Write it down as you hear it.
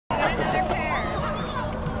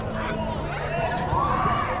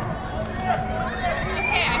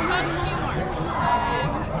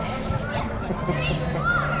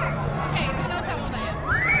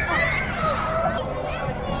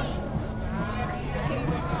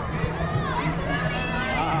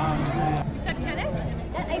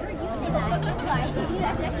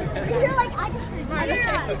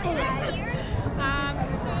coaches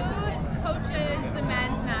the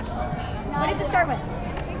men's national team? What did to start with?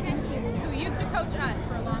 Who used to coach us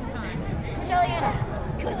for a long time? Coach Adriana.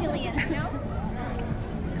 Coach Adriana. No?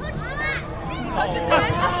 Coach Thomas. He coaches the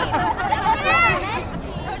men's team.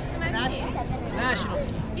 Coaches the men's team. National.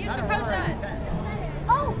 He used to coach us.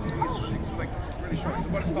 Oh. He's like really short. He's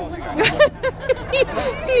about as tall as you guys.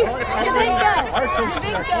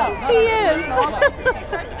 He is.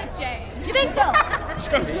 Starts with a J. Jamaica.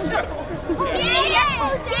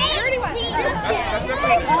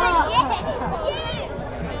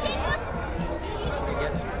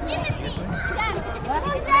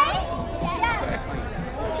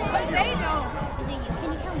 Jose, no. Can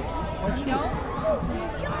you tell me? No?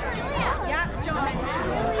 Yeah, John.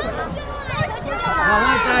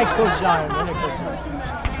 Coach John.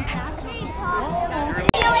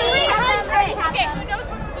 Okay, who knows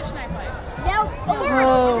what position I play? Oh.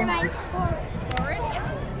 Forward? Yeah.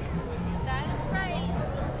 That is right.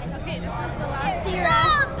 Okay, this is the last. These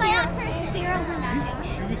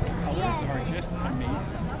shoes and colors are just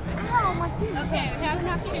amazing. Okay, we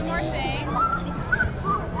have two more things.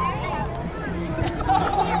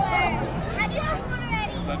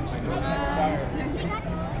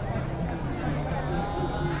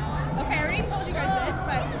 Okay, I already told you guys this,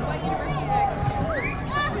 but what university did I go to?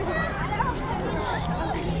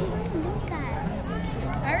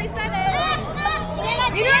 I already said it.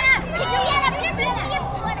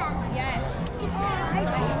 Yes.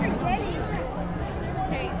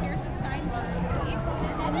 Okay, here's the signboard.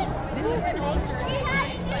 This is an old jersey.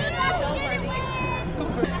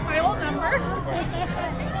 My old number.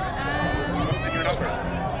 Your number.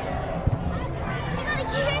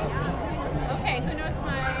 Okay, who knows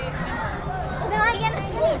my number?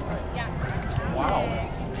 Yeah. Wow.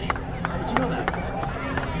 How did you know that?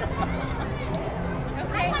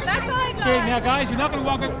 Okay, that's all I got. Okay, now guys, you're not going to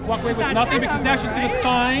walk away with nothing because now she's going to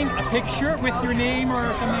sign a picture with your name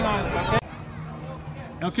or something on it,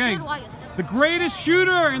 okay? Okay, the greatest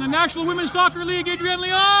shooter in the National Women's Soccer League, Adriana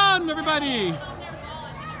Leon, everybody!